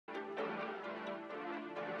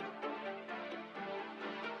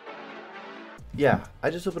yeah, I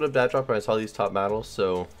just opened up Datdrop and I saw these top battles,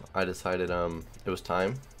 so I decided it was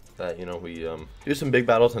time that we do some big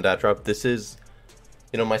battles on Datdrop. This is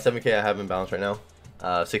my 7K I have in balance right now.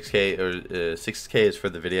 6K or 6K is for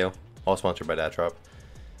the video, all sponsored by Datdrop.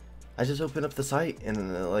 I just opened up the site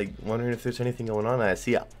and like wondering if there's anything going on. I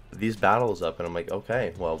see these battles up and I'm like,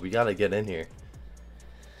 okay, well we gotta get in here.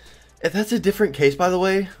 If that's a different case, by the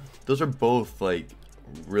way, those are both like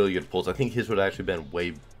really good pulls. I think his would have actually been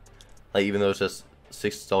way, like, even though it's just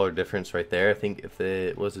 $6 difference right there, I think if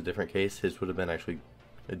it was a different case, his would have been actually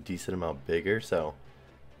a decent amount bigger. So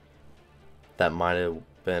that might have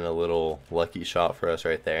been a little lucky shot for us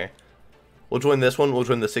right there. We'll join this one. We'll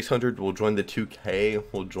join the 600. We'll join the 2K.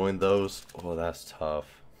 We'll join those. Oh, that's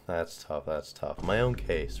tough. That's tough. That's tough. My own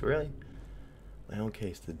case. Really? My own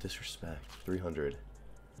case. The disrespect. 300.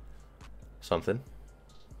 Something.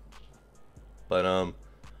 But,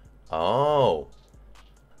 oh.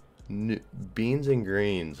 Beans and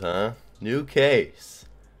greens, huh? New case.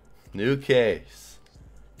 New case.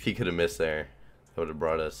 If he could have missed there, that would have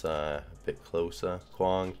brought us a bit closer.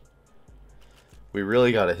 Kwong. We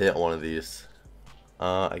really got to hit one of these.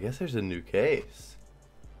 I guess there's a new case.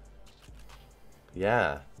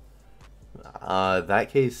 Yeah. That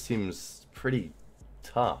case seems pretty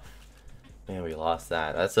tough. Man, we lost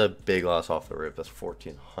that. That's a big loss off the rip. That's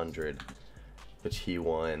 1,400, which he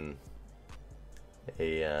won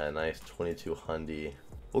a nice 2200.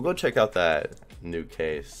 We'll go check out that new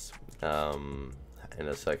case in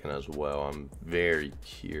a second as well. I'm very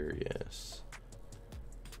curious.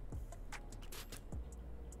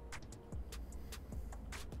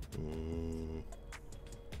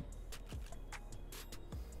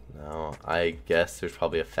 No, I guess there's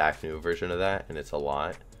probably a fact new version of that, and it's a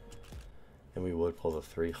lot. And we would pull the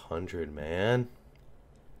 300, man.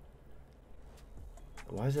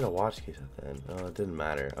 Why is it a watch case then? Oh, it didn't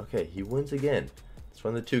matter. Okay, he wins again. Let's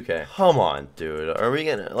run the 2K. Come on, dude. Are we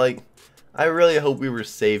gonna, like, I really hope we were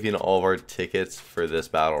saving all of our tickets for this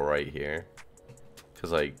battle right here.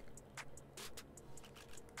 Because, like,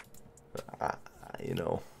 you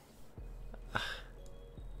know,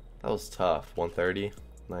 that was tough. 130.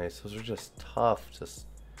 Nice. Those are just tough. Just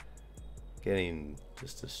getting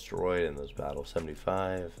just destroyed in those battles.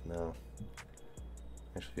 75. No.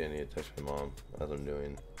 Actually, I need to text my mom as I'm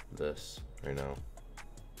doing this right now.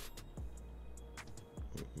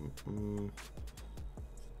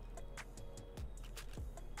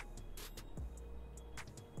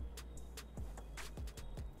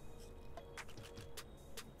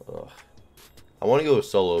 Ugh. I want to go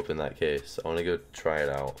solo open that case. I want to go try it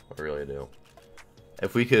out. I really do.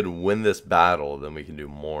 If we could win this battle, then we can do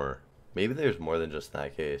more. Maybe there's more than just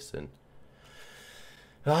that case. And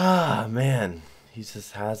man, he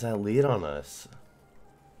just has that lead on us.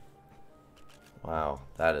 Wow,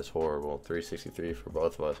 that is horrible. 363 for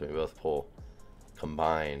both of us. We both pull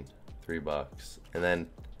combined $3, and then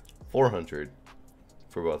 400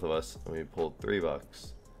 for both of us, and we pulled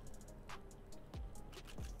 $3.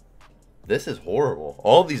 This is horrible.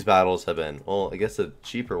 All these battles have been, well, I guess the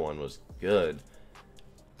cheaper one was good.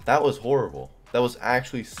 That was horrible. That was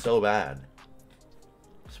actually so bad.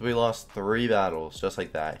 So we lost 3 battles just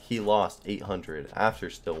like that. He lost 800 after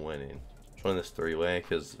still winning. Join this 3-way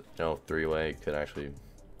because, 3-way could actually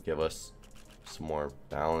give us some more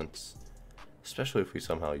balance. Especially if we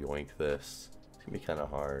somehow yoink this. It's going to be kind of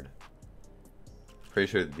hard. Pretty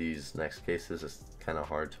sure these next cases is kind of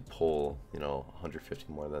hard to pull, 150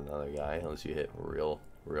 more than the other guy unless you hit real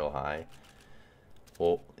high.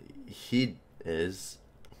 Well, he is,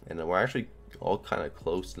 and we're actually all kind of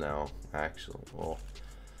close now, actually. Well,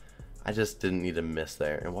 I just didn't need to miss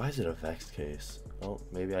there. And why is it a vexed case? Oh,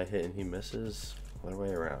 maybe I hit and he misses. Other way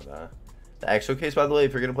around, huh? The EXO case, by the way,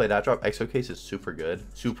 if you're gonna play Datdrop, EXO case is super good.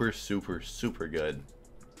 Super good.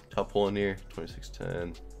 Top pull in here,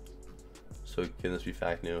 2610. So can this be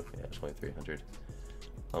fact new? Yeah, 2300.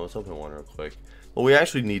 Let's open one real quick. Well, we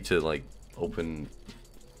actually need to like open,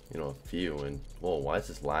 a few. And whoa, why is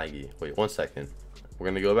this laggy? Wait, 1 second. We're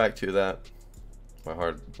gonna go back to that. My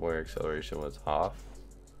hardware acceleration was off.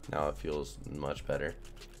 Now it feels much better.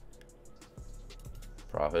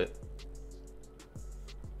 Profit.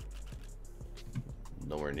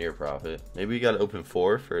 Nowhere near profit. Maybe we gotta open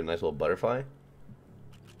 4 for a nice little butterfly.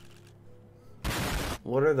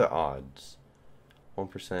 What are the odds?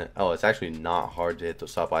 1%. Oh, it's actually not hard to hit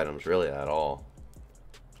those top items really at all.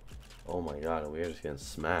 Oh my god, we are just getting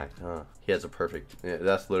smacked, huh? He has a perfect. Yeah,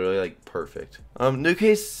 that's literally like perfect. New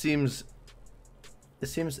case seems. It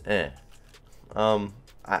seems eh.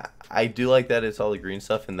 I do like that it's all the green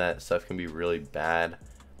stuff, and that stuff can be really bad,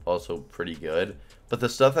 also pretty good. But the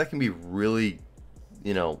stuff that can be really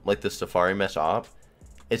you know, like the Safari Mesh op,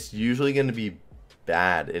 it's usually going to be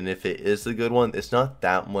bad. And if it is a good one, it's not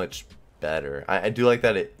that much better. I do like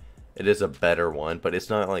that it is a better one, but it's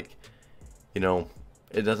not like, you know,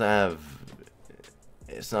 it doesn't have,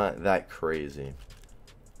 it's not that crazy.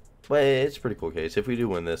 But it's a pretty cool case. If we do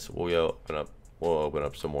win this, we'll open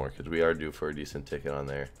up some more, because we are due for a decent ticket on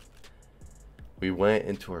there. We went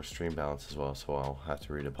into our stream balance as well, so I'll have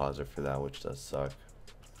to redeposit for that, which does suck.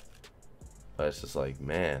 But it's just like,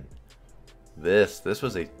 man, this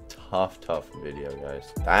was a tough video,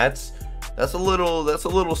 guys. That's a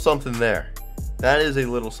little something there. That is a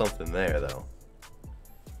little something there, though.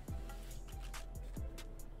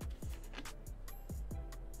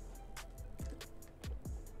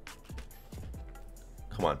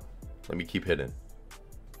 Come on, let me keep hitting.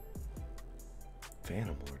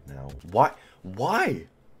 Phantom Lord now. Why?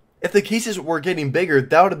 If the cases were getting bigger,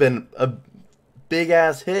 that would have been a big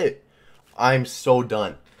ass hit. I'm so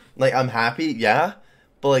done. Like, I'm happy, yeah,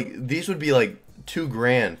 but like these would be like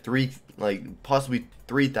 $2,000, like possibly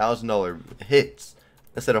 $3,000 hits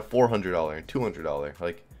instead of $400 and $200.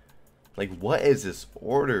 Like what is this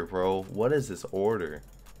order, bro? What is this order?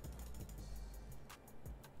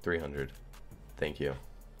 300. Thank you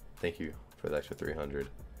for the extra 300.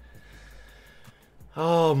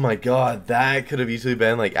 Oh my god, that could have easily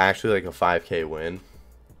been like actually like a 5K win.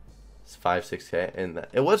 It's 5-6K, and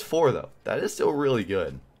it was 4 though. That is still really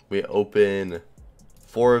good. We open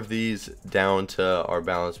 4 of these down to our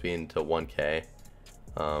balance being to 1K,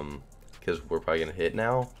 because we're probably gonna hit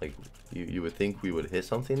now. Like you would think we would hit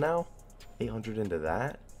something now. 800 into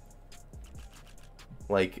that.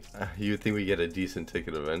 Like you would think we get a decent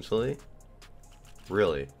ticket eventually.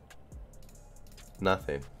 Really?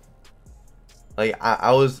 Nothing. Like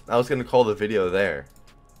I was gonna call the video there,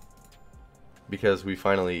 because we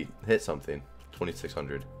finally hit something.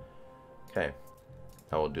 2,600. Okay,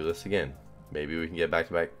 now we'll do this again. Maybe we can get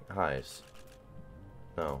back-to-back highs.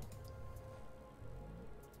 No.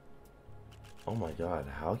 Oh my god,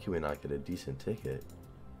 how can we not get a decent ticket?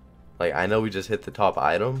 Like, I know we just hit the top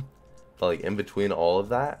item, but like in between all of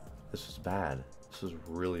that, this was bad. This was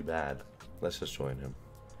really bad. Let's just join him.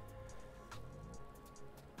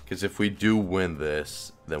 Because if we do win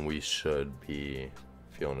this, then we should be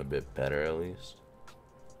feeling a bit better at least.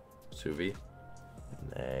 Suvi?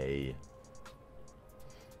 Nay.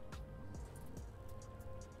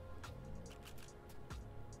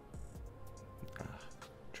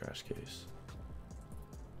 Trash case.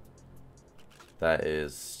 That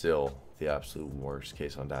is still the absolute worst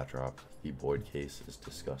case on Datdrop. The Boyd case is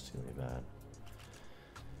disgustingly bad.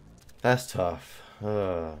 That's tough.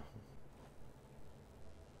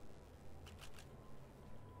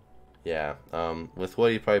 Yeah, with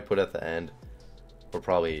what he probably put at the end, we're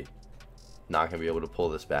probably not going to be able to pull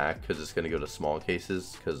this back, because it's going to go to small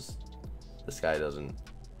cases, because this guy doesn't,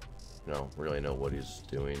 you know, really know what he's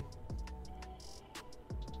doing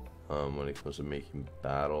when it comes to making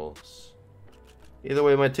battles. Either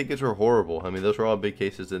way, my tickets were horrible. I mean, those were all big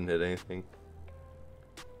cases, didn't hit anything.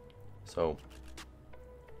 So,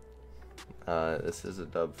 this is a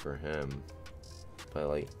dub for him. But,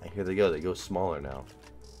 like, here they go. They go smaller now.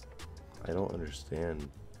 I don't understand.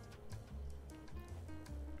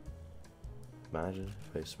 Imagine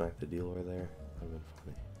if I smacked the dealer there. That would have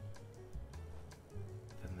been funny.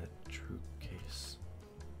 Then the true case.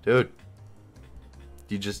 Dude.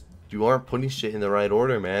 You aren't putting shit in the right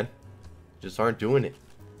order, man. You just aren't doing it.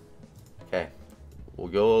 Okay. We'll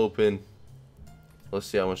go open. Let's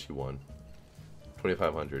see how much you won.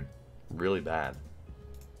 2,500. Really bad.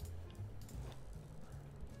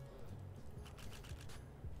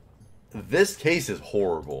 This case is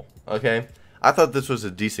horrible, okay? I thought this was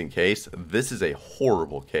a decent case. This is a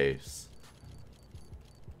horrible case.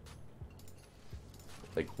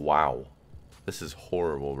 Like, wow. This is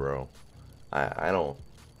horrible, bro. I don't...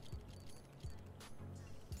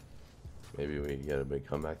 Maybe we get a big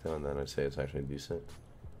comeback though, and then I'd say it's actually decent.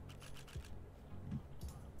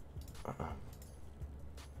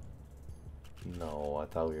 No, I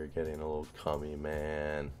thought we were getting a little cummy,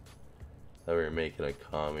 man. That we were making a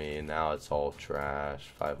cummy. Now it's all trash.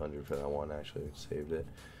 500 for that one. Actually saved it.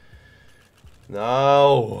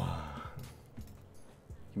 No.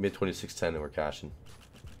 Give me a 2610 and we're cashing.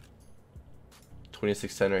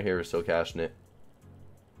 2610 right here. We're still cashing it.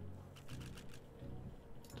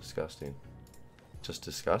 Disgusting. Just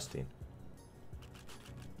disgusting.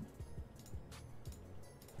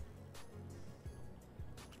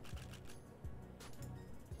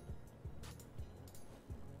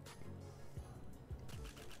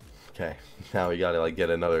 Okay, now we gotta like get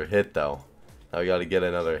another hit though. Now we gotta get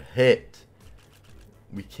another hit.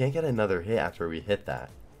 we can't get another hit after we hit that.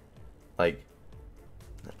 Like,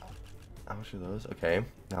 how much are those? Okay,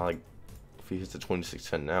 now like, if he hits the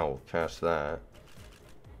 2610 now, we'll cash that.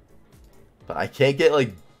 But I can't get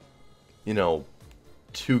like, you know,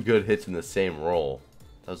 2 good hits in the same roll.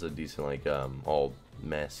 That was a decent like all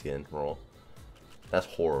masking roll. That's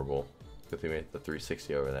horrible. Good thing we made the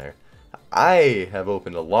 360 over there. I have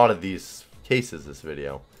opened a lot of these cases this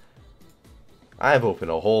video. I have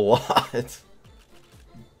opened a whole lot.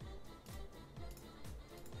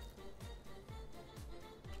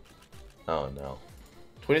 Oh no.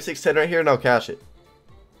 2610 right here, now cash it.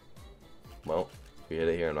 Well, if we hit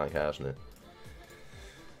it here, I'm not cashing it.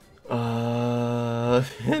 And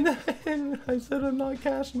I said I'm not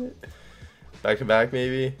cashing it. Back to back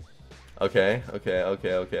maybe? Okay. Let's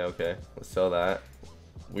sell that.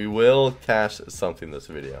 We will cash something this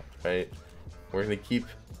video, right? We're gonna keep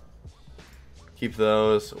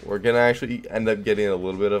those. We're gonna actually end up getting a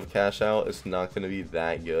little bit of cash out. It's not gonna be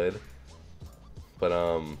that good. But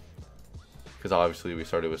because obviously we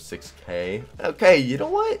started with 6K. Okay, you know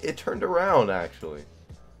what? It turned around actually.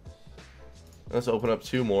 Let's open up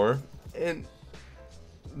 2 more. And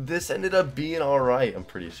this ended up being alright, I'm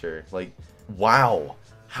pretty sure. Like, wow.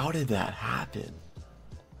 How did that happen?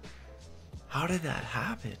 How did that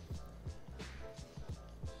happen?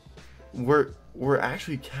 We're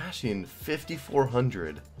actually cashing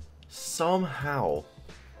 5,400 somehow.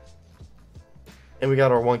 And we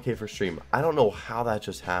got our 1K for stream. I don't know how that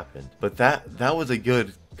just happened. But that was a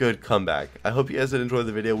good comeback. I hope you guys did enjoy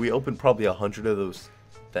the video. We opened probably 100 of those.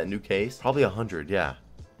 That new case? Probably 100, yeah.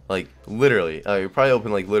 Like, literally. You probably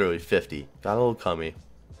opened, like, literally 50. Got a little cummy.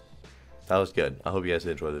 That was good. I hope you guys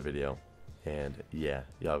did enjoy the video. And, yeah.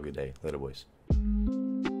 Y'all have a good day. Later, boys.